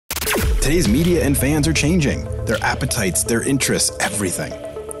Today's media and fans are changing. Their appetites, their interests, everything.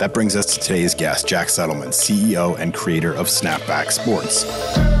 That brings us to today's guest, Jack Settleman, CEO and creator of SnapBack Sports.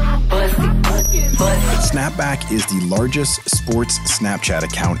 SnapBack is the largest sports Snapchat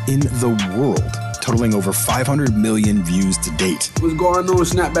account in the world, totaling over 500 million views to date. What's going on,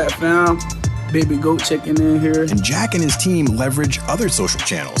 SnapBack fam? Baby Goat checking in here. And Jack and his team leverage other social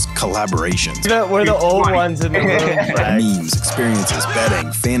channels, collaborations. We're the old ones in the room. Memes, experiences,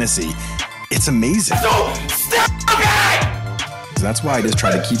 betting, fantasy. It's amazing. So that's why I just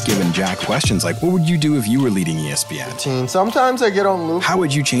try to keep giving Jack questions like, what would you do if you were leading ESPN? Sometimes I get on loop. How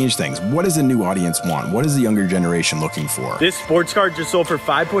would you change things? What does the new audience want? What is the younger generation looking for? This sports card just sold for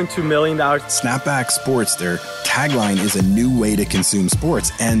 $5.2 million. SnapBack Sports, their tagline is a new way to consume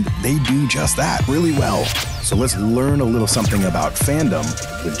sports, and they do just that really well. So let's learn a little something about fandom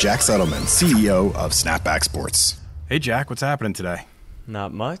with Jack Settleman, CEO of SnapBack Sports. Hey Jack, what's happening today?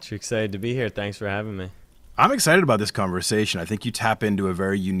 Not much. Excited to be here. Thanks for having me. I'm excited about this conversation. I think you tap into a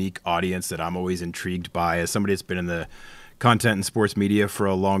very unique audience that I'm always intrigued by. As somebody that's been in the content and sports media for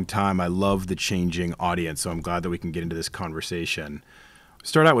a long time, I love the changing audience, so I'm glad that we can get into this conversation.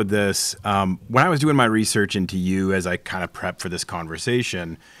 Start out with this. When I was doing my research into you as I kind of prep for this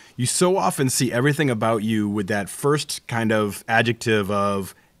conversation, you so often see everything about you with that first kind of adjective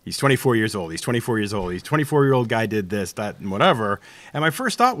of, he's 24 years old, he's 24 years old, he's 24-year-old guy did this, that, and whatever. And my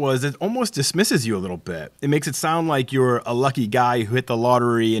first thought was it almost dismisses you a little bit. It makes it sound like you're a lucky guy who hit the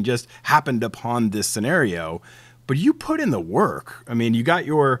lottery and just happened upon this scenario. But you put in the work. I mean, you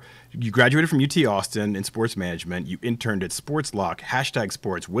graduated from UT Austin in sports management. You interned at Sports Lock, Hashtag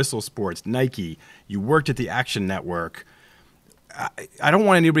Sports, Whistle Sports, Nike. You worked at the Action Network. I don't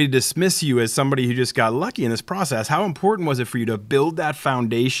want anybody to dismiss you as somebody who just got lucky in this process. How important was it for you to build that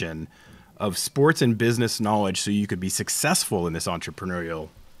foundation of sports and business knowledge so you could be successful in this entrepreneurial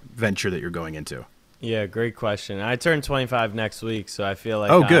venture that you're going into? Yeah, great question. I turn 25 next week, so I feel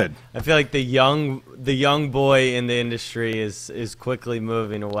like I feel like the young boy in the industry is quickly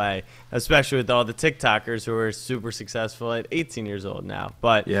moving away, especially with all the TikTokers who are super successful at 18 years old now.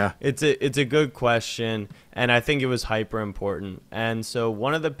 But yeah, it's a good question, and I think it was hyper important. And so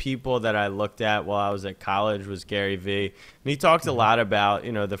one of the people that I looked at while I was at college was Gary Vee, and he talked a lot about,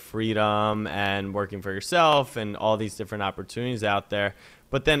 you know, the freedom and working for yourself and all these different opportunities out there.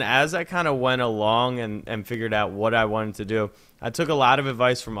 But then as I kind of went along and figured out what I wanted to do, I took a lot of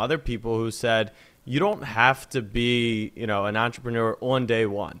advice from other people who said, you don't have to be, you know, an entrepreneur on day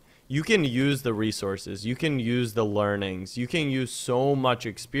one. You can use the resources. You can use the learnings. You can use so much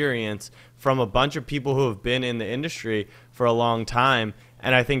experience from a bunch of people who have been in the industry for a long time.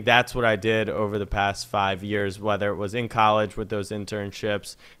 And I think that's what I did over the past 5 years, whether it was in college with those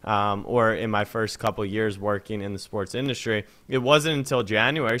internships or in my first couple years working in the sports industry. It wasn't until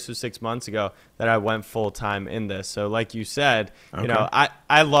January, so 6 months ago, that I went full time in this. So like you said, you know,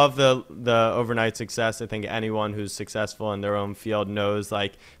 I love the overnight success. I think anyone who's successful in their own field knows,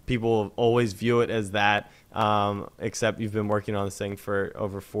 like, people always view it as that, except you've been working on this thing for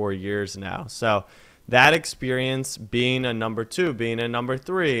over 4 years now. So that experience, being a number 2, being a number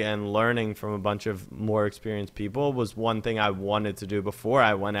 3, and learning from a bunch of more experienced people was one thing I wanted to do before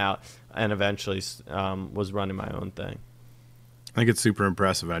I went out and eventually was running my own thing. I think it's super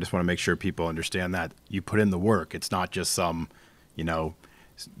impressive. And I just want to make sure people understand that you put in the work. It's not just some, you know,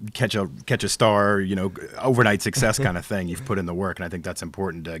 catch a star, you know, overnight success kind of thing. You've put in the work, and I think that's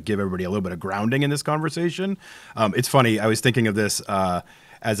important to give everybody a little bit of grounding in this conversation. It's funny. I was thinking of this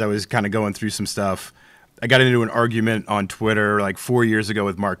as I was kind of going through some stuff. I got into an argument on Twitter like 4 years ago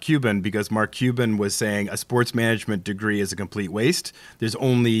with Mark Cuban because Mark Cuban was saying a sports management degree is a complete waste. There's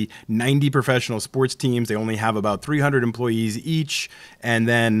only 90 professional sports teams. They only have about 300 employees each. And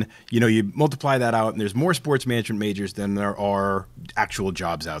then, you know, you multiply that out and there's more sports management majors than there are actual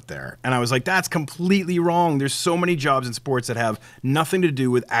jobs out there. And I was like, that's completely wrong. There's so many jobs in sports that have nothing to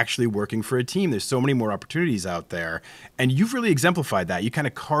do with actually working for a team. There's so many more opportunities out there. And you've really exemplified that. You kind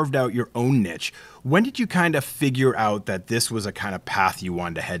of carved out your own niche. When did you kind of figure out that this was a kind of path you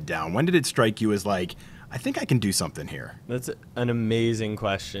wanted to head down? When did it strike you as like, I think I can do something here? That's an amazing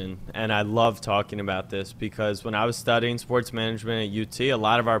question, and I love talking about this because when I was studying sports management at UT, a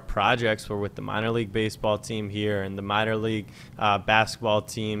lot of our projects were with the minor league baseball team here and the minor league basketball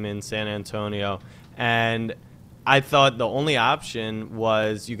team in San Antonio, and I thought the only option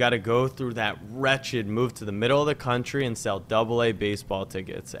was you got to go through that wretched move to the middle of the country and sell AA baseball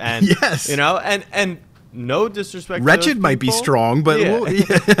tickets. And, yes. You know, and no disrespect wretched to those might be people. strong, but yeah.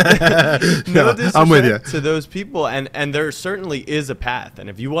 No, disrespect I'm with you. to those people. And there certainly is a path. And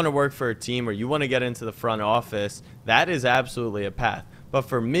if you want to work for a team or you want to get into the front office, that is absolutely a path. But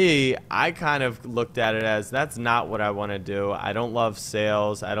for me, I kind of looked at it as that's not what I want to do. I don't love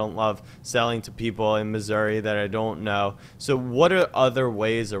sales. I don't love selling to people in Missouri that I don't know. So what are other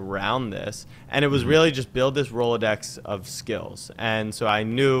ways around this? And it was really just build this Rolodex of skills. And so I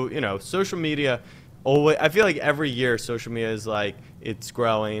knew, social media, always, I feel like every year social media is like, it's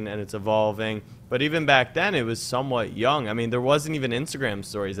growing and it's evolving. But even back then, it was somewhat young. I mean, there wasn't even Instagram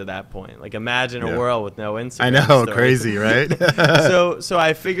stories at that point. Like, imagine a world with no Instagram I know, stories. crazy, right? So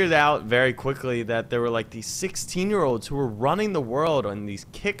I figured out very quickly that there were like these 16-year-olds who were running the world on these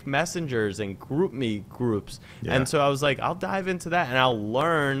Kick messengers and GroupMe groups. Yeah. And so I was like, I'll dive into that and I'll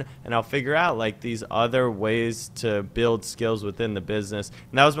learn and I'll figure out like these other ways to build skills within the business.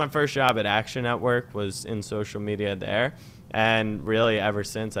 And that was my first job at Action Network, was in social media there. And really, ever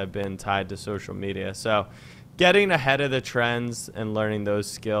since, I've been tied to social media. So getting ahead of the trends and learning those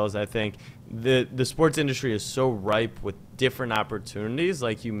skills, I think the sports industry is so ripe with different opportunities.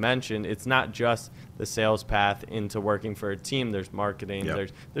 Like you mentioned, it's not just the sales path into working for a team. There's marketing.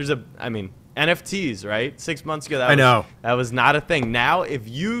 There's NFTs, right? 6 months ago, that was not a thing. Now, if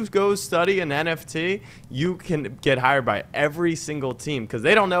you go study an NFT, you can get hired by every single team because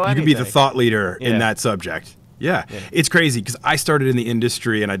they don't know anything. You can be the thought leader in that subject. Yeah, it's crazy because I started in the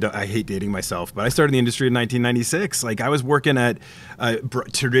industry, and I hate dating myself, but I started in the industry in 1996. Like, I was working at a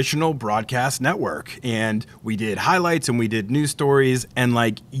traditional broadcast network, and we did highlights and we did news stories, and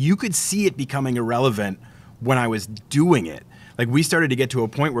like you could see it becoming irrelevant when I was doing it. Like, we started to get to a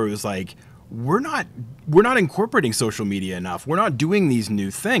point where it was like, we're not incorporating social media enough. We're not doing these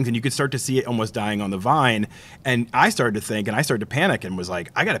new things. And you could start to see it almost dying on the vine. And I started to think, and I started to panic and was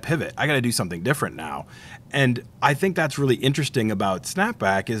like, I got to pivot. I got to do something different now. And I think that's really interesting about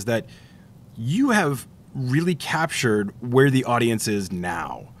Snapback is that you have really captured where the audience is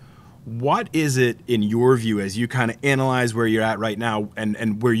now. What is it, in your view, as you kind of analyze where you're at right now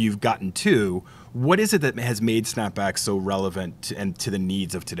and where you've gotten to, what is it that has made Snapback so relevant to the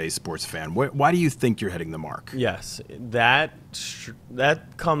needs of today's sports fan? Why do you think you're hitting the mark? Yes, that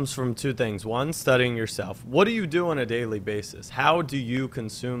comes from two things. One, studying yourself. What do you do on a daily basis? How do you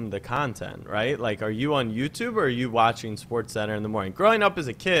consume the content, right? Like, are you on YouTube or are you watching SportsCenter in the morning? Growing up as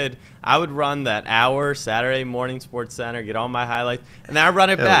a kid, I would run that hour Saturday morning SportsCenter, get all my highlights, and then I run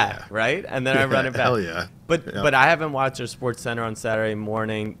it back, right? And then I run it back. Hell yeah. But I haven't watched a SportsCenter on Saturday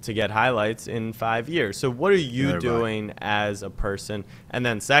morning to get highlights in 5 years. So what are you doing as a person? And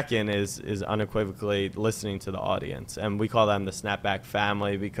then second is unequivocally listening to the audience. And we call them the Snapback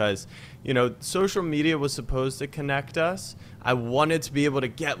family because, social media was supposed to connect us. I wanted to be able to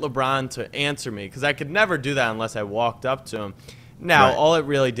get LeBron to answer me because I could never do that unless I walked up to him. Now, all it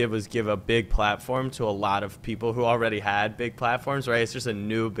really did was give a big platform to a lot of people who already had big platforms, right? It's just a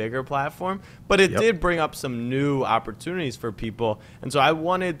new, bigger platform. But it did bring up some new opportunities for people. And so I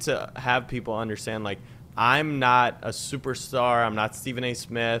wanted to have people understand, like, I'm not a superstar. I'm not Stephen A.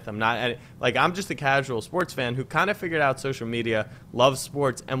 Smith. I'm just a casual sports fan who kind of figured out social media, loves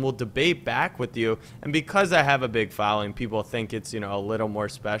sports, and will debate back with you. And because I have a big following, people think it's, a little more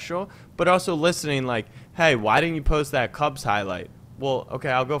special. But also listening, like, hey, why didn't you post that Cubs highlight? Well, okay,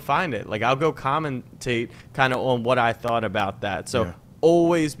 I'll go find it. Like, I'll go commentate kind of on what I thought about that. So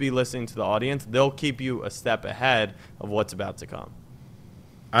always be listening to the audience. They'll keep you a step ahead of what's about to come.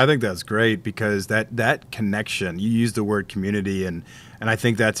 I think that's great because that connection, you use the word community, and I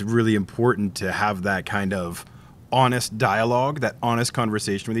think that's really important to have that kind of honest dialogue, that honest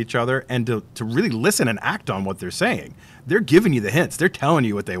conversation with each other, and to really listen and act on what they're saying. They're giving you the hints. They're telling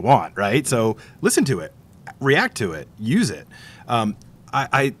you what they want, right? So listen to it, react to it, use it.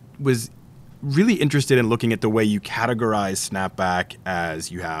 I was really interested in looking at the way you categorize Snapback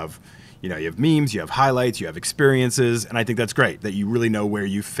as you have memes, you have highlights, you have experiences, and I think that's great that you really know where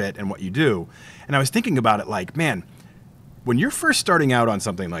you fit and what you do. And I was thinking about it like, man, when you're first starting out on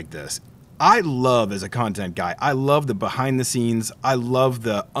something like this, I love, as a content guy, I love the behind the scenes. I love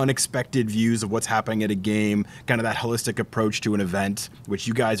the unexpected views of what's happening at a game, kind of that holistic approach to an event, which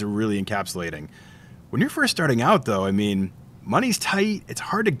you guys are really encapsulating. When you're first starting out, though, I mean, money's tight. It's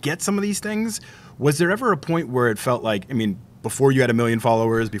hard to get some of these things. Was there ever a point where it felt like, before you had 1 million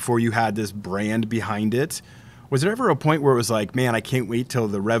followers, before you had this brand behind it, was there ever a point where it was like, man, I can't wait till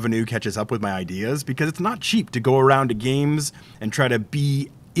the revenue catches up with my ideas? Because it's not cheap to go around to games and try to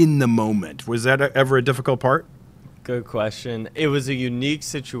be in the moment. Was that ever a difficult part? Good question. It was a unique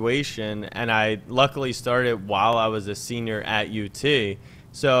situation, and I luckily started while I was a senior at UT.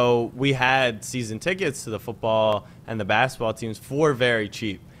 So we had season tickets to the football and the basketball teams for very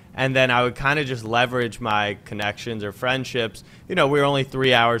cheap. And then I would kind of just leverage my connections or friendships. We were only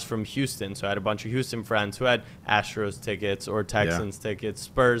 3 hours from Houston, so I had a bunch of Houston friends who had Astros tickets or Texans tickets.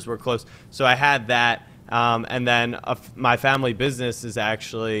 Spurs were close. So I had that. And then my family business is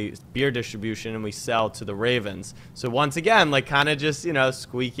actually beer distribution, and we sell to the Ravens. So once again, like kind of just,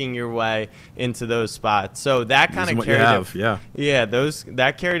 squeaking your way into those spots. So that kind of carried it. Yeah,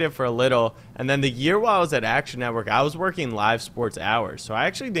 that carried it for a little. And then the year while I was at Action Network, I was working live sports hours. So I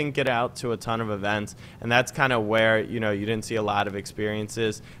actually didn't get out to a ton of events. And that's kind of where, you didn't see a lot of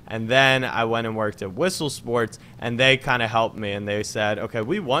experiences. And then I went and worked at Whistle Sports, and they kind of helped me. And they said, okay,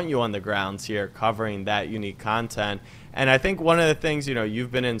 we want you on the grounds here covering that unique content. And I think one of the things,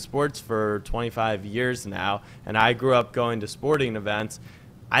 you've been in sports for 25 years now, and I grew up going to sporting events.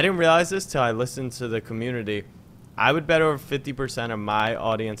 I didn't realize this till I listened to the community. I would bet over 50% of my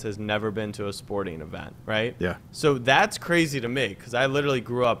audience has never been to a sporting event, right? Yeah. So that's crazy to me because I literally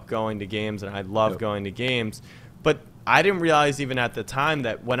grew up going to games, and I love going to games. But I didn't realize even at the time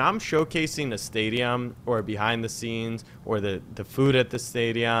that when I'm showcasing a stadium or behind the scenes or the food at the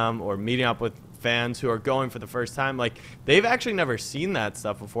stadium or meeting up with fans who are going for the first time, like they've actually never seen that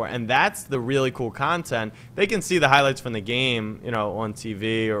stuff before, and that's the really cool content. They can see the highlights from the game, on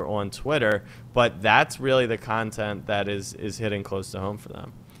TV or on Twitter, but that's really the content that is hitting close to home for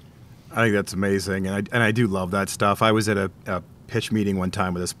them. I think that's amazing, and I do love that stuff. I was at a pitch meeting one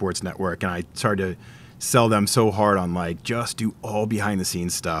time with a sports network, and I started to sell them so hard on like just do all behind the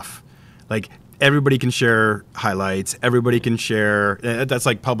scenes stuff. Like everybody can share highlights, everybody can share. That's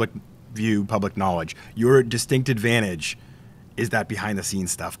like public view, public knowledge. Your distinct advantage is that behind the scenes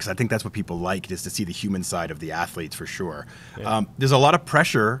stuff, because I think that's what people like, is to see the human side of the athletes for sure. Yeah. There's a lot of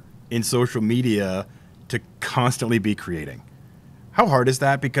pressure in social media to constantly be creating. How hard is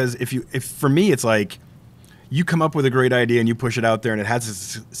that? Because if for me it's like you come up with a great idea and you push it out there and it has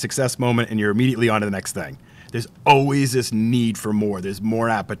a success moment and you're immediately on to the next thing. There's always this need for more. There's more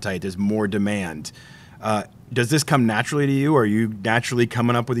appetite. There's more demand. Does this come naturally to you? Are you naturally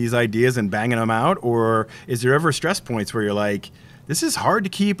coming up with these ideas and banging them out? Or is there ever stress points where you're like, this is hard to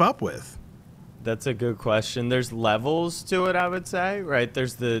keep up with? That's a good question. There's levels to it, I would say, right?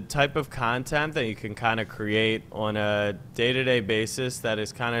 There's the type of content that you can kind of create on a day-to-day basis that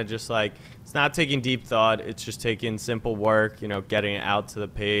is kind of just like, it's not taking deep thought. It's just taking simple work, getting it out to the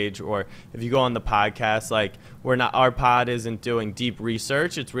page. Or if you go on the podcast, like our pod isn't doing deep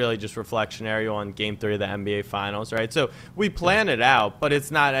research. It's really just reflectionary on Game 3 of the NBA Finals, right? So we plan it out, but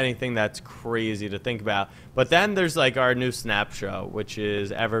it's not anything that's crazy to think about. But then there's like our new Snap Show, which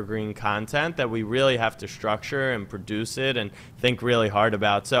is evergreen content that we really have to structure and produce it and think really hard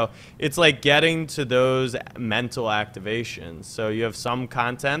about. So it's like getting to those mental activations. So you have some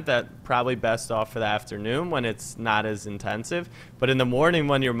content that probably best off for the afternoon when it's not as intensive, but in the morning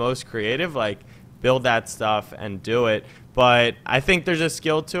when you're most creative, like build that stuff and do it. But I think there's a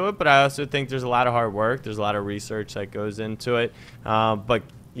skill to it, but I also think there's a lot of hard work. There's a lot of research that goes into it. But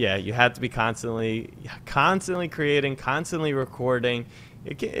yeah, you have to be constantly creating, constantly recording.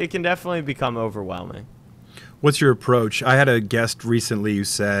 It can definitely become overwhelming. What's your approach? I had a guest recently who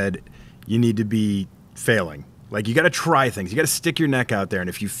said you need to be failing. Like, you got to try things. You got to stick your neck out there. And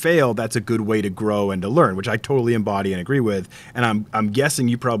if you fail, that's a good way to grow and to learn, which I totally embody and agree with. And I'm guessing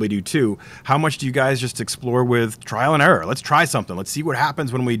you probably do too. How much do you guys just explore with trial and error? Let's try something. Let's see what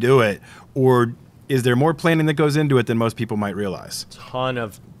happens when we do it. Or is there more planning that goes into it than most people might realize? Ton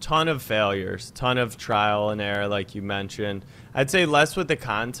of failures, ton of trial and error, like you mentioned. I'd say less with the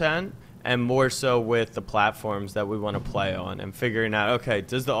content and more so with the platforms that we want to play on and figuring out, okay,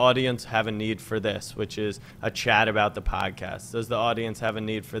 does the audience have a need for this, which is a chat about the podcast? Does the audience have a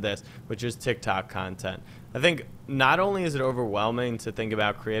need for this, which is TikTok content? I think not only is it overwhelming to think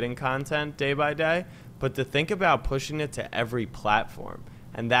about creating content day by day, but to think about pushing it to every platform.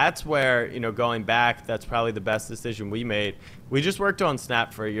 And that's where, going back, that's probably the best decision we made. We just worked on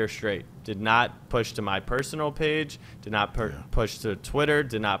Snap for a year straight. Did not push to my personal page, did not push to Twitter,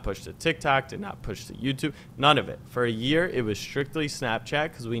 did not push to TikTok, did not push to YouTube, none of it. For a year, it was strictly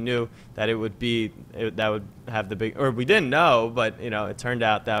Snapchat because we knew that that would have the big, or we didn't know, but it turned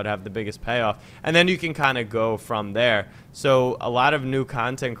out that would have the biggest payoff. And then you can kind of go from there. So a lot of new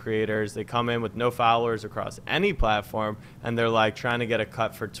content creators, they come in with no followers across any platform, and they're like trying to get a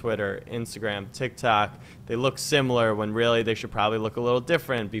cut for Twitter, Instagram, TikTok. They look similar when really they should probably look a little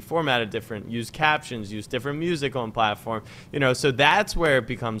different, be formatted different, use captions, use different music on platform. So that's where it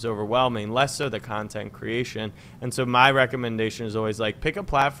becomes overwhelming, less so the content creation. And so my recommendation is always like pick a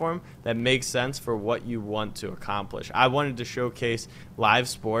platform that makes sense for what you want to accomplish. I wanted to showcase live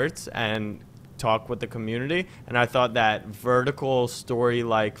sports and talk with the community. And I thought that vertical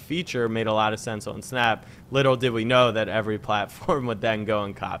story-like feature made a lot of sense on Snap. Little did we know that every platform would then go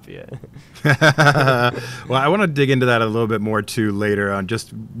and copy it. Well, I want to dig into that a little bit more too later on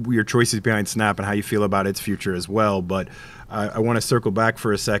just your choices behind Snap and how you feel about its future as well. But I want to circle back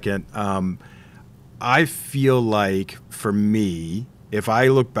for a second. I feel like for me, if I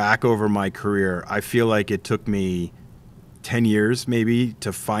look back over my career, I feel like it took me 10 years maybe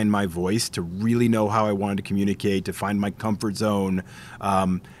to find my voice, to really know how I wanted to communicate, to find my comfort zone,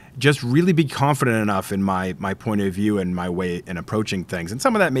 just really be confident enough in my point of view and my way in approaching things. And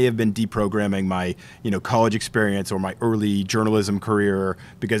some of that may have been deprogramming my college experience or my early journalism career,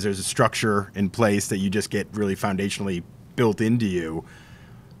 because there's a structure in place that you just get really foundationally built into you.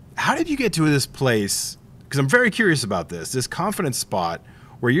 How did you get to this place? Because I'm very curious about this confidence spot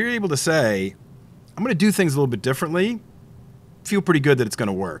where you're able to say, I'm going to do things a little bit differently, feel pretty good that it's going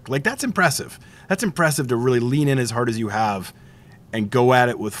to work. Like, that's impressive. That's impressive to really lean in as hard as you have and go at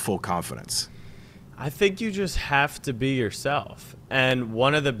it with full confidence. I think you just have to be yourself. And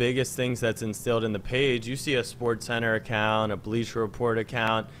one of the biggest things that's instilled in the page, you see a SportsCenter account, a Bleacher Report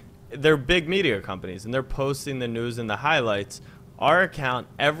account, they're big media companies and they're posting the news and the highlights. Our account,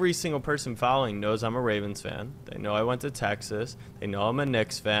 every single person following knows I'm a Ravens fan. They know I went to Texas. They know I'm a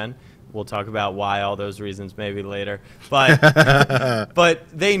Knicks fan. We'll talk about why all those reasons maybe later. But but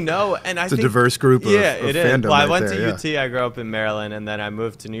they know, and I think it's a diverse group of it is. fandom. Well, I right went there, to UT. I grew up in Maryland, and then I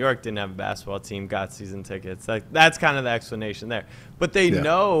moved to New York. Didn't have a basketball team. Got season tickets. Like, that's kind of the explanation there. But they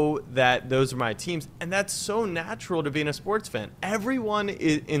know that those are my teams, and that's so natural to being a sports fan. Everyone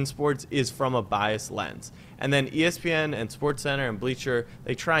in sports is from a biased lens, and then ESPN and SportsCenter and Bleacher,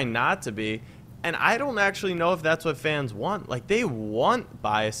 they try not to be. And I don't actually know if that's what fans want. Like, they want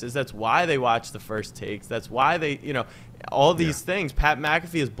biases. That's why they watch the first takes. That's why they, all these things. Pat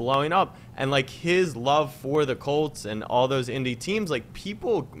McAfee is blowing up. And, like, his love for the Colts and all those indie teams, like,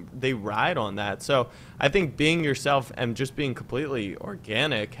 people, they ride on that. So I think being yourself and just being completely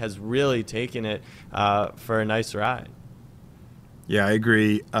organic has really taken it for a nice ride. Yeah, I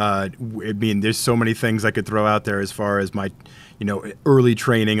agree. I mean, there's so many things I could throw out there as far as my, early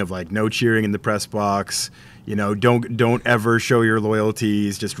training of, like, no cheering in the press box. Don't ever show your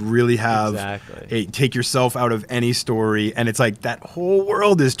loyalties. Just really have take yourself out of any story. And it's like that whole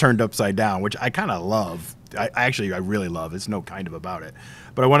world is turned upside down, which I kind of love. I really love. It's no kind of about it.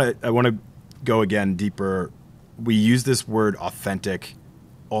 But I want to go again deeper. We use this word authentic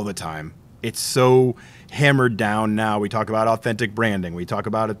all the time. It's so hammered down now. We talk about authentic branding. We talk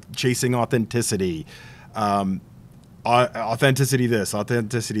about chasing authenticity, authenticity this,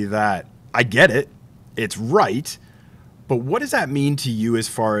 authenticity that. I get it. It's right. But what does that mean to you as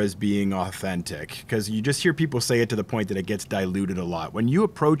far as being authentic? Because you just hear people say it to the point that it gets diluted a lot. When you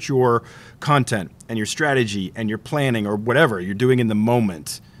approach your content and your strategy and your planning or whatever you're doing in the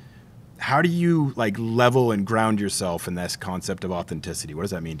moment, how do you level and ground yourself in this concept of authenticity? What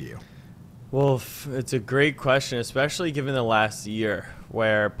does that mean to you? Well, it's a great question, especially given the last year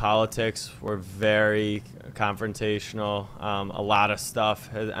where politics were very confrontational. A lot of stuff.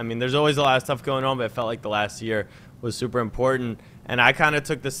 I mean, there's always a lot of stuff going on, but it felt like the last year was super important. And I kind of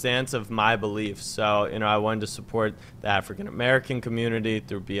took the stance of my beliefs. So, I wanted to support the African-American community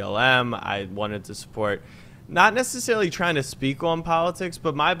through BLM. I wanted to support, not necessarily trying to speak on politics,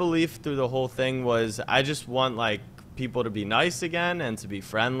 but my belief through the whole thing was I just want, people to be nice again and to be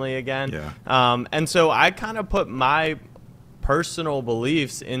friendly again. Yeah. And so I kind of put my personal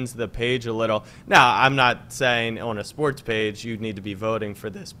beliefs into the page a little. Now, I'm not saying on a sports page you need to be voting for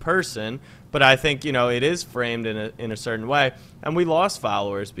this person, but I think, it is framed in a certain way. And we lost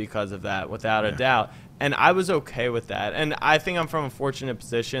followers because of that, without a doubt. And I was okay with that. And I think I'm from a fortunate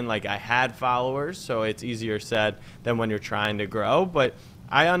position. I had followers, so it's easier said than when you're trying to grow. But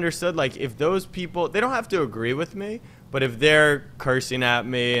I understood, if those people, they don't have to agree with me, but if they're cursing at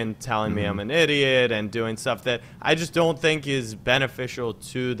me and telling me I'm an idiot and doing stuff that I just don't think is beneficial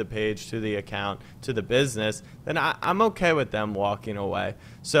to the page, to the account, to the business, then I'm okay with them walking away.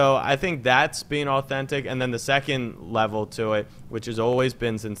 So I think that's being authentic. And then the second level to it, which has always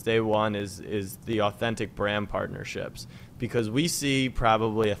been since day one, is the authentic brand partnerships. Because we see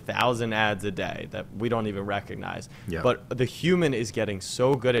probably 1,000 ads a day that we don't even recognize. Yeah. But the human is getting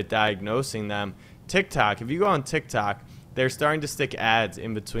so good at diagnosing them. TikTok, if you go on TikTok, they're starting to stick ads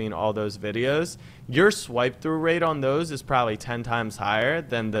in between all those videos. Your swipe through rate on those is probably 10 times higher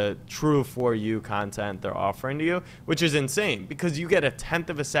than the true for you content they're offering to you, which is insane because you get 1/10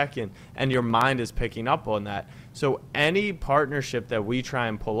 of a second and your mind is picking up on that. So any partnership that we try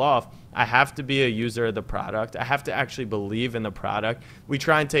and pull off, I have to be a user of the product. I have to actually believe in the product. We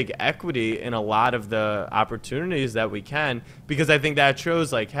try and take equity in a lot of the opportunities that we can, because I think that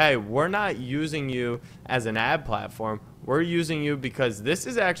shows like, hey, we're not using you as an ad platform. We're using you because this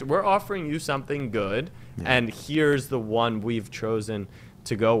is actually, we're offering you something good, and here's the one we've chosen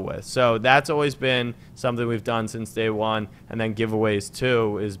to go with. So that's always been something we've done since day one. And then giveaways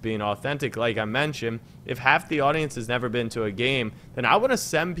too is being authentic. Like I mentioned, if half the audience has never been to a game, then I want to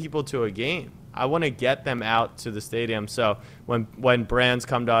send people to a game. I want to get them out to the stadium. So when brands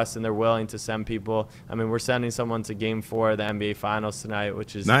come to us and they're willing to send people, I mean, we're sending someone to Game 4 of the NBA Finals tonight,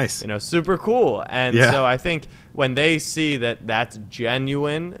 which is nice, super cool. And so I think when they see that that's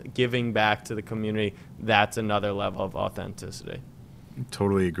genuine giving back to the community, that's another level of authenticity.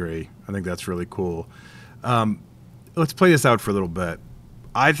 Totally agree. I think that's really cool. Let's play this out for a little bit.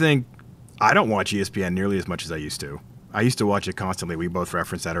 I think I don't watch ESPN nearly as much as I used to. I used to watch it constantly. We both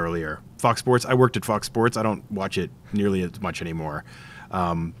referenced that earlier. Fox Sports, I worked at Fox Sports. I don't watch it nearly as much anymore.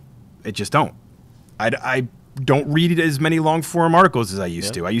 It just don't. I don't read as many long-form articles as I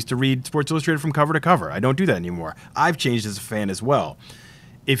used to. I used to read Sports Illustrated from cover to cover. I don't do that anymore. I've changed as a fan as well.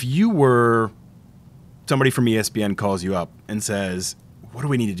 If you were somebody from ESPN calls you up and says, what do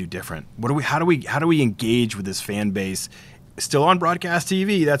we need to do different? How do we engage with this fan base? Still on broadcast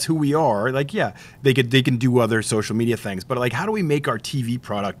TV, that's who we are. Like, yeah, they can do other social media things, but like, how do we make our TV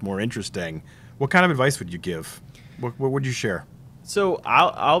product more interesting? What kind of advice would you give? What would you share? So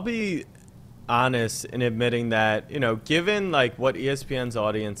I'll be honest in admitting that, given like what ESPN's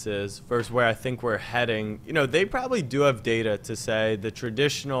audience is versus where I think we're heading, they probably do have data to say the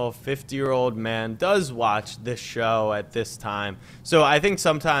traditional 50-year-old man does watch this show at this time. So I think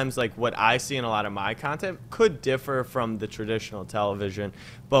sometimes like what I see in a lot of my content could differ from the traditional television.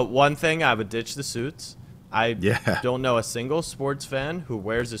 But one thing, I would ditch the suits. I don't know a single sports fan who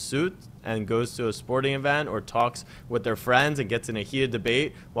wears a suit and goes to a sporting event or talks with their friends and gets in a heated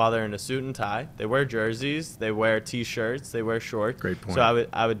debate while they're in a suit and tie. They wear jerseys, they wear T-shirts, they wear shorts. Great point. So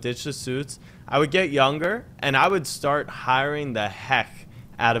I would ditch the suits. I would get younger, and I would start hiring the heck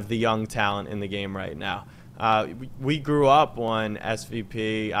out of the young talent in the game right now. We grew up on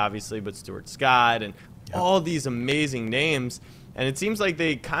SVP, obviously, but Stuart Scott and all these amazing names. And it seems like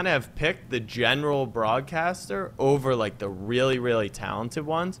they kind of have picked the general broadcaster over like the really, really talented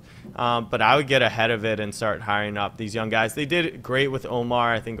ones. But I would get ahead of it and start hiring up these young guys. They did great with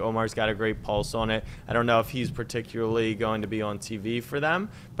Omar. I think Omar's got a great pulse on it. I don't know if he's particularly going to be on TV for them,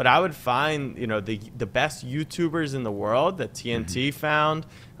 but I would find, the best YouTubers in the world that TNT found,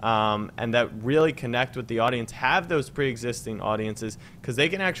 and that really connect with the audience, have those pre-existing audiences, because they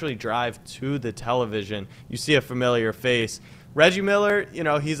can actually drive to the television. You see a familiar face. Reggie Miller,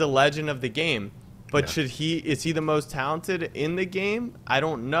 he's a legend of the game, but is he the most talented in the game? I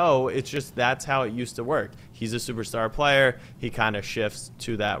don't know. It's just that's how it used to work. He's a superstar player. He kind of shifts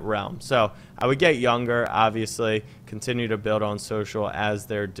to that realm. So I would get younger, obviously, continue to build on social as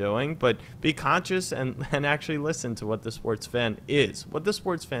they're doing, but be conscious and actually listen to what the sports fan is. What the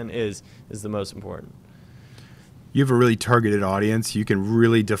sports fan is the most important. You have a really targeted audience. You can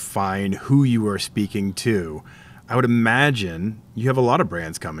really define who you are speaking to. I would imagine you have a lot of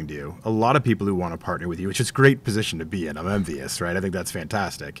brands coming to you, a lot of people who want to partner with you, which is a great position to be in. I'm envious, right? I think that's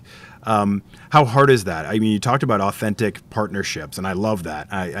fantastic. How hard is that? I mean, you talked about authentic partnerships, and I love that.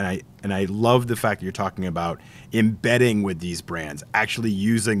 And I love the fact that you're talking about embedding with these brands, actually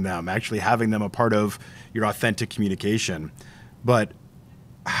using them, actually having them a part of your authentic communication. But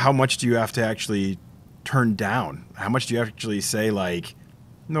how much do you have to actually turn down? How much do you actually say, like,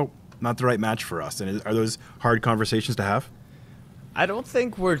 nope, not the right match for us? And are those hard conversations to have? I don't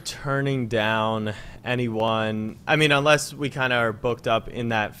think we're turning down anyone. I mean, unless we kind of are booked up in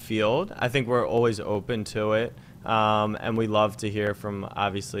that field, I think we're always open to it. And we love to hear from,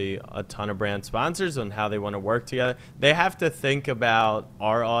 obviously, a ton of brand sponsors on how they want to work together. They have to think about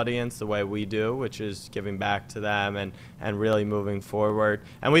our audience the way we do, which is giving back to them and really moving forward.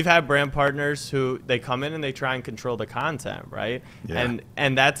 And we've had brand partners who they come in and they try and control the content, right? Yeah.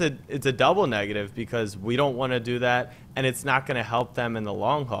 And it's a double negative, because we don't want to do that, and it's not going to help them in the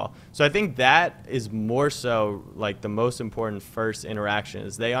long haul. So I think that is more so like the most important first interaction,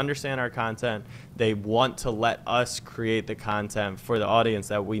 is they understand our content. They want to let us create the content for the audience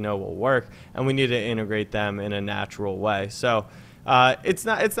that we know will work, and we need to integrate them in a natural way. So it's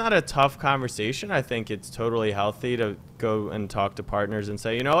not a tough conversation. I think it's totally healthy to go and talk to partners and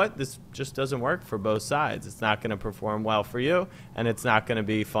say, you know what, this just doesn't work for both sides. It's not going to perform well for you, and it's not going to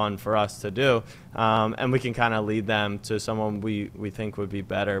be fun for us to do. And we can kind of lead them to someone we think would be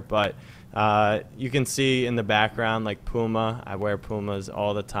better. But you can see in the background, like Puma. I wear Pumas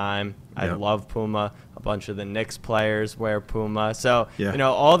all the time. I love Puma. A bunch of the Knicks players wear Puma. So, you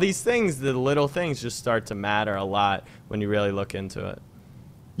know, all these things, the little things just start to matter a lot when you really look into it.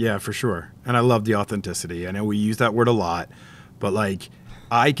 Yeah, for sure. And I love the authenticity. I know we use that word a lot, but like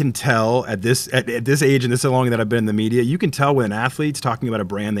I can tell at this age and this long that I've been in the media, you can tell when an athlete's talking about a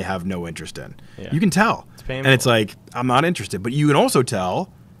brand they have no interest in. Yeah. You can tell. It's painful. And it's like, I'm not interested. But you can also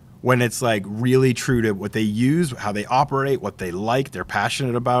tell when it's like really true to what they use, how they operate, what they like, they're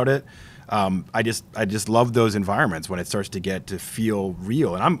passionate about it. I just love those environments when it starts to get to feel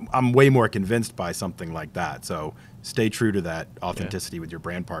real. And I'm way more convinced by something like that. So stay true to that authenticity with your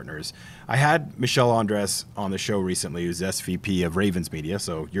brand partners. I had Michelle Andres on the show recently, who's SVP of Ravens Media,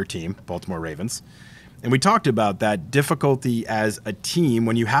 so your team, Baltimore Ravens. And we talked about that difficulty as a team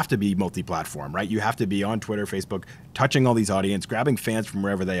when you have to be multi-platform, right? You have to be on Twitter, Facebook, touching all these audience, grabbing fans from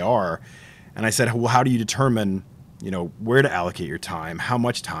wherever they are. And I said, well, how do you determine, you know, where to allocate your time, how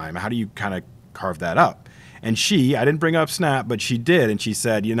much time, how do you kind of carve that up? And I didn't bring up Snap, but she did. And she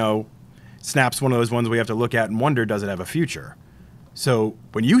said, you know, Snap's one of those ones we have to look at and wonder, does it have a future? So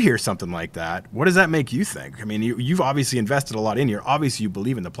when you hear something like that, what does that make you think? I mean, you've obviously invested a lot in here. Obviously, you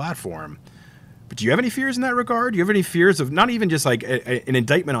believe in the platform. But do you have any fears in that regard? Do you have any fears of not even just like an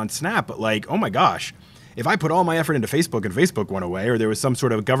indictment on Snap, but like, oh my gosh, if I put all my effort into Facebook and Facebook went away, or there was some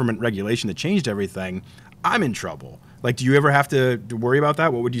sort of government regulation that changed everything, I'm in trouble. Like, do you ever have to worry about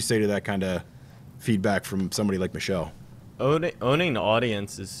that? What would you say to that kind of feedback from somebody like Michelle? Owning the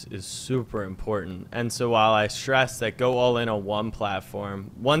audience is super important. And so while I stress that go all in on one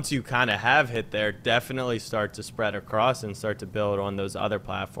platform, once you kind of have hit there, definitely start to spread across and start to build on those other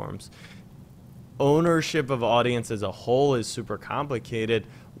platforms. Ownership of audience as a whole is super complicated.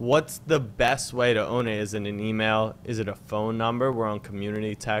 What's the best way to own it? Is it an email? Is it a phone number? We're on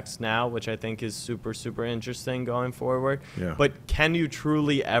community text now, which I think is super, super interesting going forward. Yeah. But can you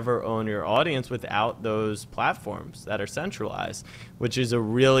truly ever own your audience without those platforms that are centralized, which is a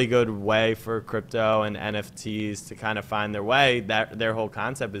really good way for crypto and NFTs to kind of find their way. That their whole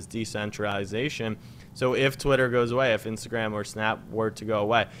concept is decentralization. So if Twitter goes away, if Instagram or Snap were to go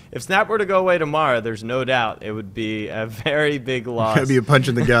away, if Snap were to go away tomorrow, there's no doubt it would be a very big loss. It would be a punch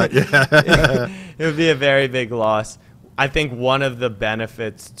in the gut, yeah. It would be a very big loss. I think one of the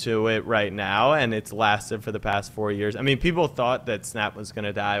benefits to it right now, and it's lasted for the past 4 years. I mean, people thought that Snap was going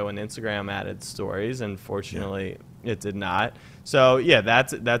to die when Instagram added stories, and fortunately it did not. So yeah,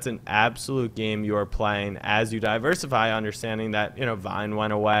 that's an absolute game you're playing as you diversify, understanding that, you know, Vine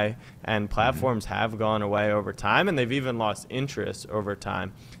went away and platforms have gone away over time, and they've even lost interest over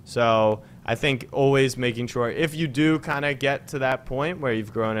time. So I think always making sure, if you do kind of get to that point where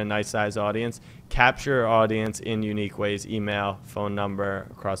you've grown a nice size audience, capture your audience in unique ways, email, phone number,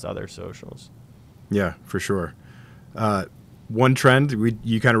 across other socials. Yeah, for sure. One trend,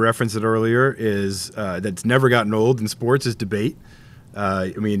 you kind of referenced it earlier, is that's never gotten old in sports is debate.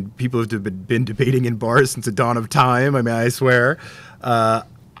 I mean, people have been debating in bars since the dawn of time. I mean, I swear.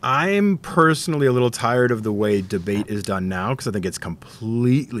 I'm personally a little tired of the way debate is done now because I think it's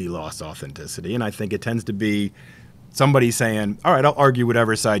completely lost authenticity. And I think it tends to be somebody saying, all right, I'll argue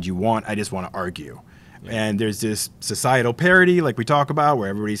whatever side you want. I just want to argue. Yeah. And there's this societal parity like we talk about where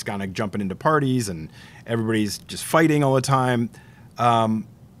everybody's kind of jumping into parties and everybody's just fighting all the time.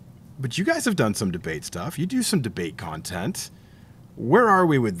 But you guys have done some debate stuff. You do some debate content. Where are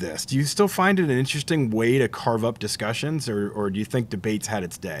we with this? Do you still find it an interesting way to carve up discussions, or do you think debate's had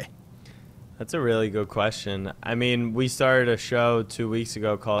its day? That's a really good question. I mean, we started a show 2 weeks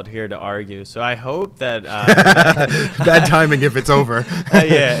ago called Here to Argue, so I hope that... Bad timing if it's over.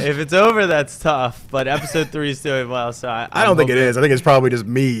 Yeah, if it's over, that's tough, but episode 3 is doing well, so I don't think it is. I think it's probably just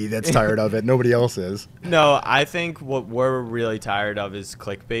me that's tired of it. Nobody else is. No, I think what we're really tired of is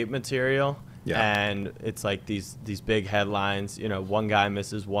clickbait material. Yeah. And it's like these big headlines, you know, one guy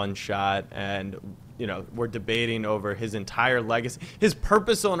misses one shot and, you know, we're debating over his entire legacy. His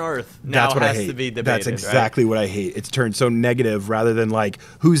purpose on earth now has to be debated. That's exactly what I hate. It's turned so negative rather than like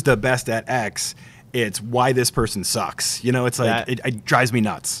who's the best at X. It's why this person sucks. You know, it's like it drives me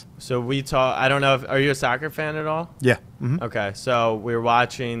nuts. So we talk. I don't know. Are you a soccer fan at all? Yeah. Mm-hmm. Okay. So we're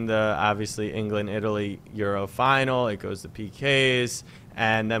watching the obviously England-Italy Euro final. It goes to PKs.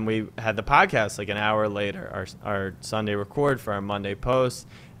 And then we had the podcast like an hour later, our Sunday record for our Monday post.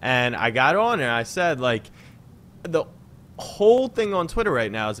 And I got on and I said, like, the whole thing on Twitter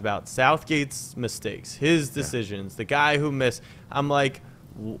right now is about Southgate's mistakes, his decisions, the guy who missed. I'm like,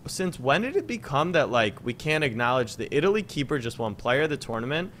 since when did it become that, like, we can't acknowledge the Italy keeper just won player of the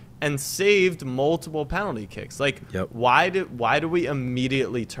tournament and saved multiple penalty kicks? Like, why do we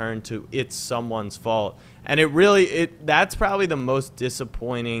immediately turn to it's someone's fault? And that's probably the most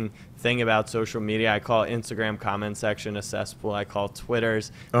disappointing thing about social media. I call Instagram comment section a cesspool. I call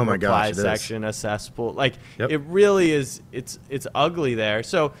Twitter's reply section a cesspool. Like, it really is. It's ugly there.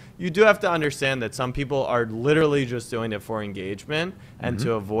 So you do have to understand that some people are literally just doing it for engagement and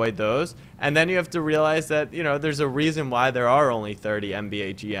to avoid those. And then you have to realize that, you know, there's a reason why there are only 30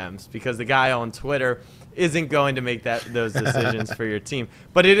 NBA GMs, because the guy on Twitter isn't going to make those decisions for your team.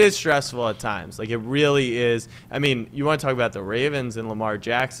 But it is stressful at times. Like, it really is. I mean, you want to talk about the Ravens and Lamar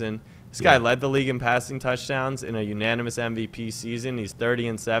Jackson. This guy led the league in passing touchdowns in a unanimous MVP season. He's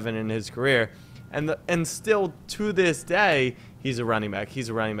 30-7 in his career. And still to this day, he's a running back. He's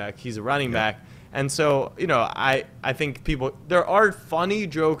a running back. He's a running back. And so, you know, I think there are funny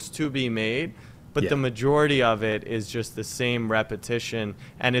jokes to be made, but the majority of it is just the same repetition.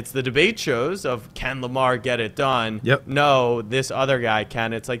 And it's the debate shows of, can Lamar get it done? No, this other guy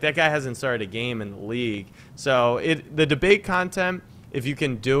can. It's like, that guy hasn't started a game in the league. So the debate content, if you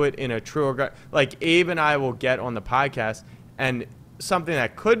can do it in a true regard, like Abe and I will get on the podcast, and something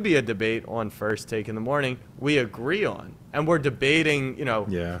that could be a debate on First Take in the morning, we agree on. And we're debating, you know,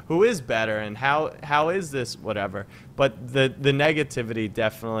 who is better and how is this, whatever. But the negativity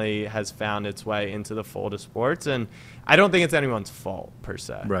definitely has found its way into the fold of sports. And I don't think it's anyone's fault, per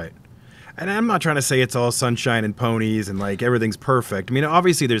se. Right. And I'm not trying to say it's all sunshine and ponies and, like, everything's perfect. I mean,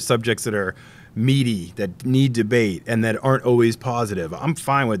 obviously there's subjects that are meaty, that need debate, and that aren't always positive. I'm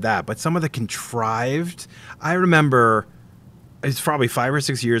fine with that. But some of the contrived, I remember, it's probably 5 or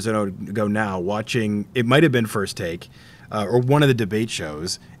 6 years ago now, watching, it might have been First Take, or one of the debate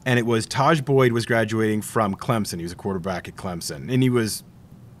shows, and it was Taj Boyd was graduating from Clemson. He was a quarterback at Clemson, and he was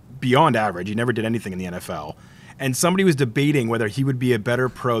beyond average. He never did anything in the NFL. And somebody was debating whether he would be a better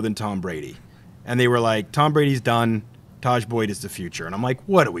pro than Tom Brady. And they were like, Tom Brady's done, Taj Boyd is the future. And I'm like,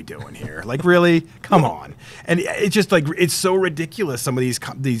 what are we doing here? Like, really? Come on. And it's just like, it's so ridiculous, some of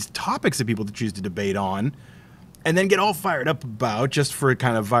these topics that people choose to debate on and then get all fired up about just for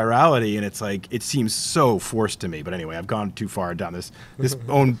kind of virality. And it's like, it seems so forced to me. But anyway, I've gone too far down this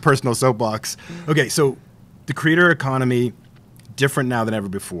own personal soapbox. Okay, so the creator economy, different now than ever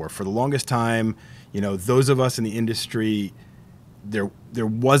before. For the longest time, you know, those of us in the industry, there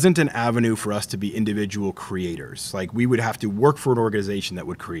wasn't an avenue for us to be individual creators. Like, we would have to work for an organization that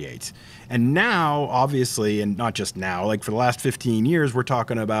would create. And now, obviously, and not just now, like for the last 15 years, we're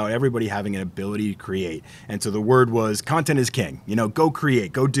talking about everybody having an ability to create. And so the word was content is king. You know, go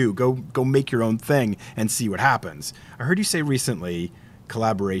create, go do, go make your own thing and see what happens. I heard you say recently,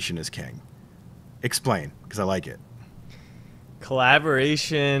 collaboration is king. Explain, because I like it.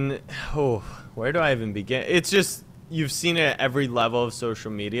 Collaboration, where do I even begin? It's just, you've seen it at every level of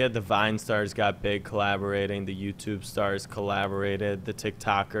social media. The Vine stars got big collaborating. The YouTube stars collaborated. The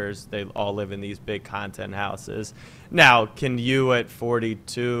TikTokers, they all live in these big content houses. Now, can you at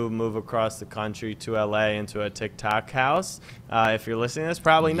 42 move across the country to LA into a TikTok house? If you're listening to this,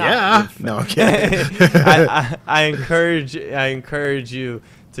 probably not. Yeah. No, okay. I encourage you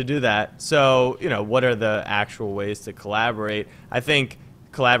to do that. So, you know, what are the actual ways to collaborate? I think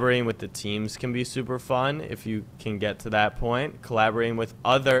collaborating with the teams can be super fun if you can get to that point. Collaborating with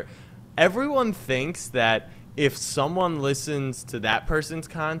everyone thinks that if someone listens to that person's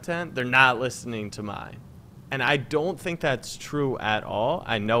content, they're not listening to mine. And I don't think that's true at all.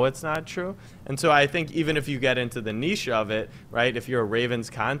 I know it's not true. And so I think even if you get into the niche of it, right, if you're a Ravens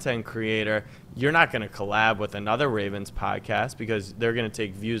content creator, you're not going to collab with another Ravens podcast because they're going to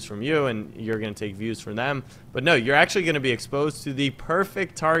take views from you and you're going to take views from them. But no, you're actually going to be exposed to the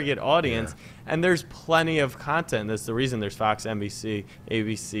perfect target audience. Yeah. And there's plenty of content. That's the reason there's Fox, NBC,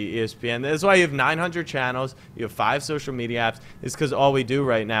 ABC, ESPN. That's why you have 900 channels. You have 5 social media apps. It's because all we do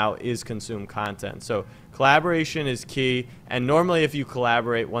right now is consume content. So collaboration is key. And normally if you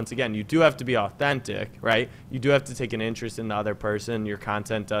collaborate, once again, you do have to be authentic, right? You do have to take an interest in the other person. Your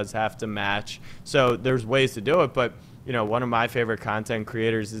content does have to match. So there's ways to do it. But, you know, one of my favorite content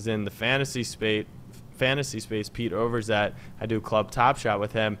creators is in the fantasy space, Pete Overzet. I do Club Top Shot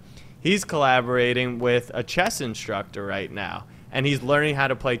with him. He's collaborating with a chess instructor right now, and he's learning how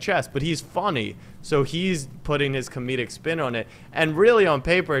to play chess, but he's funny, so he's putting his comedic spin on it. And really, on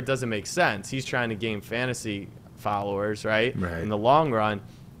paper, it doesn't make sense. He's trying to gain fantasy followers, right, in the long run.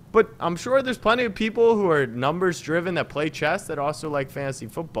 But I'm sure there's plenty of people who are numbers driven that play chess that also like fantasy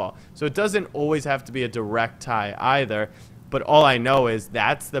football. So it doesn't always have to be a direct tie either. But all I know is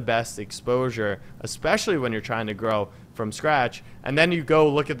that's the best exposure, especially when you're trying to grow from scratch. And then you go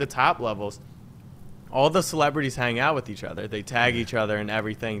look at the top levels. All the celebrities hang out with each other. They tag each other and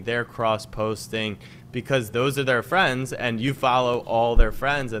everything. They're cross-posting because those are their friends, and you follow all their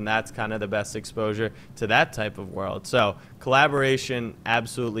friends, and that's kind of the best exposure to that type of world. So collaboration,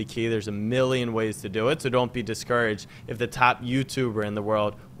 absolutely key. There's a million ways to do it, so don't be discouraged if the top YouTuber in the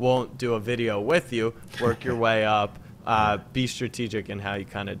world won't do a video with you. Work your way up. Be strategic in how you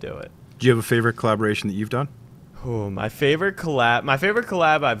kind of do it. Do you have a favorite collaboration that you've done? My favorite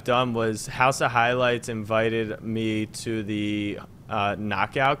collab I've done was House of Highlights invited me to the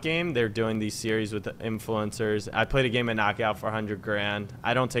Knockout game. They're doing these series with influencers. I played a game at Knockout for $100,000.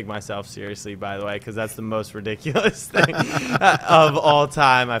 I don't take myself seriously, by the way, because that's the most ridiculous thing of all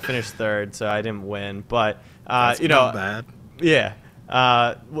time. I finished third, so I didn't win. But that's not bad. Yeah.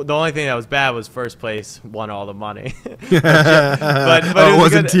 The only thing that was bad was first place won all the money. but it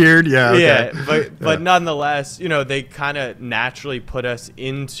wasn't tiered? Yeah, okay. Yeah, but nonetheless, they kind of naturally put us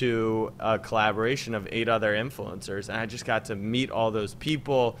into a collaboration of 8 other influencers, and I just got to meet all those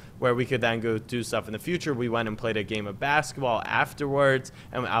people where we could then go do stuff in the future. We went and played a game of basketball afterwards,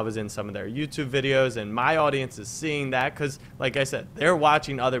 and I was in some of their YouTube videos, and my audience is seeing that because, like I said, they're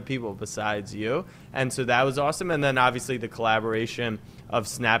watching other people besides you. And so that was awesome. And then obviously the collaboration of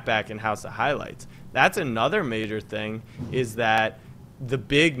SnapBack and House of Highlights. That's another major thing, is that the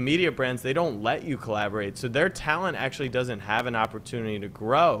big media brands, they don't let you collaborate. So their talent actually doesn't have an opportunity to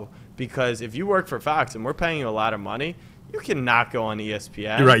grow, because if you work for Fox and we're paying you a lot of money, you cannot go on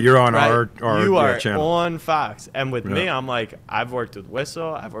ESPN. You're right. You're on our you are channel. On Fox. And with me, I'm like, I've worked with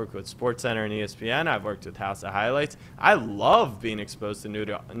Whistle. I've worked with SportsCenter and ESPN. I've worked with House of Highlights. I love being exposed to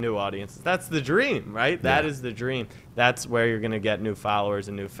new audiences. That's the dream, right? Yeah. That is the dream. That's where you're going to get new followers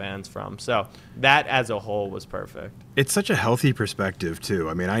and new fans from. So that as a whole was perfect. It's such a healthy perspective, too.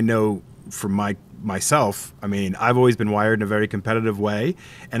 I mean, I know from myself, I mean, I've always been wired in a very competitive way.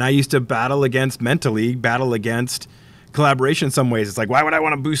 And I used to battle against collaboration in some ways. It's like, why would I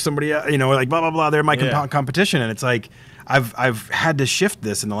want to boost somebody else? Like blah, blah, blah. They're my competition. And it's like, I've had to shift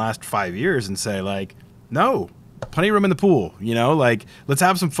this in the last 5 years and say, like, no, plenty of room in the pool, like, let's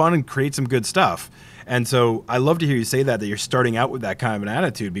have some fun and create some good stuff. And so I love to hear you say that you're starting out with that kind of an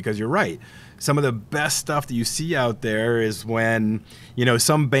attitude, because you're right. Some of the best stuff that you see out there is when,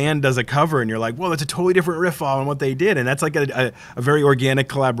 some band does a cover and you're like, well, that's a totally different riff on what they did. And that's like a very organic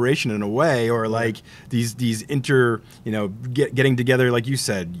collaboration in a way, or like these getting together, like you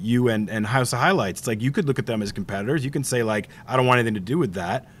said, you and House of Highlights. It's like, you could look at them as competitors. You can say, like, I don't want anything to do with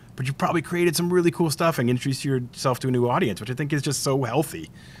that. But you probably created some really cool stuff and introduced yourself to a new audience, which I think is just so healthy.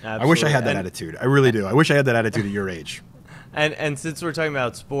 Absolutely. I wish I had that attitude. I really do. I wish I had that attitude at your age. And since we're talking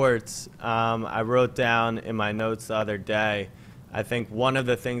about sports, I wrote down in my notes the other day, I think one of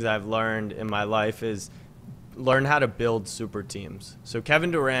the things I've learned in my life is learn how to build super teams. So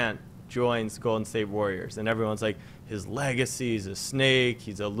Kevin Durant joins Golden State Warriors, and everyone's like, his legacy is a snake,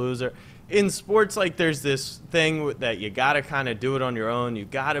 he's a loser. In sports, like, there's this thing that you got to kind of do it on your own. You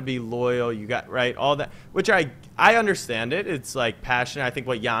got to be loyal. You got, right, all that, which I understand it. It's like passionate. I think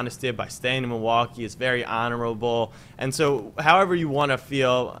what Giannis did by staying in Milwaukee is very honorable. And so however you want to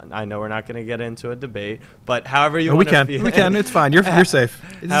feel, I know we're not going to get into a debate, but however you want to feel. We can. It's fine. You're safe.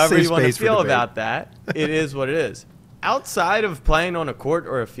 It's however a safe you want to space feel about that, it is what it is. Outside of playing on a court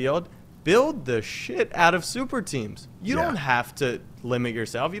or a field, build the shit out of super teams. You don't have to limit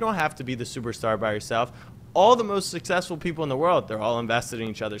yourself. You don't have to be the superstar by yourself. All the most successful people in the world, they're all invested in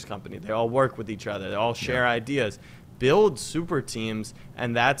each other's company. They all work with each other. They all share ideas. Build super teams,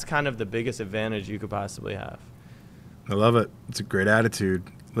 and that's kind of the biggest advantage you could possibly have. I love it. It's a great attitude.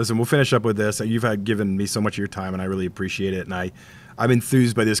 Listen, we'll finish up with this. You've given me so much of your time, and I really appreciate it. And I'm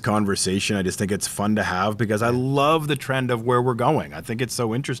enthused by this conversation. I just think it's fun to have, because I love the trend of where we're going. I think it's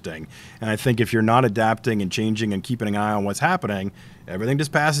so interesting. And I think if you're not adapting and changing and keeping an eye on what's happening, everything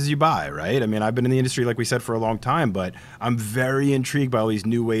just passes you by, right? I mean, I've been in the industry, like we said, for a long time, but I'm very intrigued by all these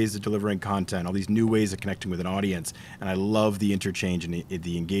new ways of delivering content, all these new ways of connecting with an audience. And I love the interchange and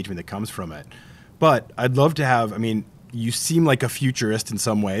the engagement that comes from it. But I'd love to have, you seem like a futurist in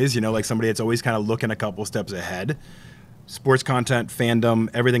some ways, like somebody that's always kind of looking a couple steps ahead. Sports content, fandom,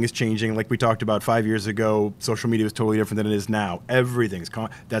 everything is changing. Like we talked about 5 years ago, social media was totally different than it is now. Everything's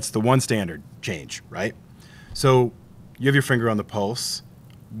that's the one standard, change, right? So you have your finger on the pulse.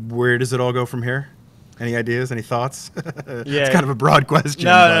 Where does it all go from here? Any ideas? Any thoughts? Yeah. It's kind of a broad question.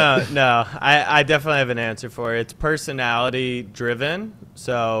 No. I definitely have an answer for it. It's personality driven.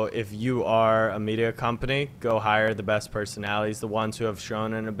 So if you are a media company, go hire the best personalities, the ones who have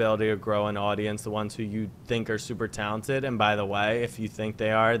shown an ability to grow an audience, the ones who you think are super talented. And by the way, if you think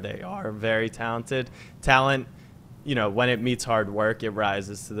they are very talented. Talent, you know, when it meets hard work, it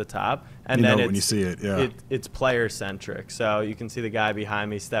rises to the top. And then when you see it, it's player centric. So you can see the guy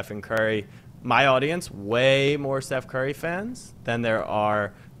behind me, Stephen Curry. My audience, way more Steph Curry fans than there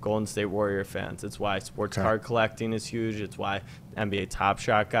are Golden State Warrior fans. It's why sports card collecting is huge. It's why NBA Top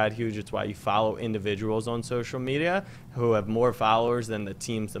Shot got huge. It's why you follow individuals on social media who have more followers than the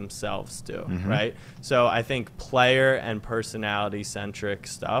teams themselves do, right? So I think player and personality-centric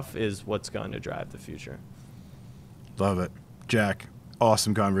stuff is what's going to drive the future. Love it. Jack,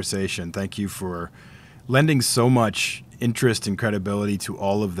 awesome conversation. Thank you for lending so much interest and credibility to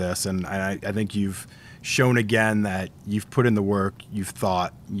all of this. And I think you've shown again that you've put in the work, you've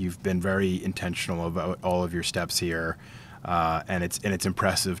thought, you've been very intentional about all of your steps here. And it's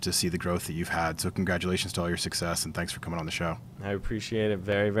impressive to see the growth that you've had. So congratulations to all your success, and thanks for coming on the show. I appreciate it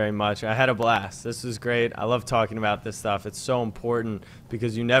very, very much. I had a blast. This was great. I love talking about this stuff. It's so important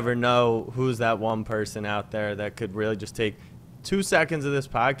because you never know who's that one person out there that could really just take 2 seconds of this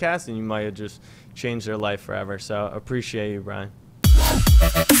podcast and you might have just changed their life forever. So appreciate you, Brian.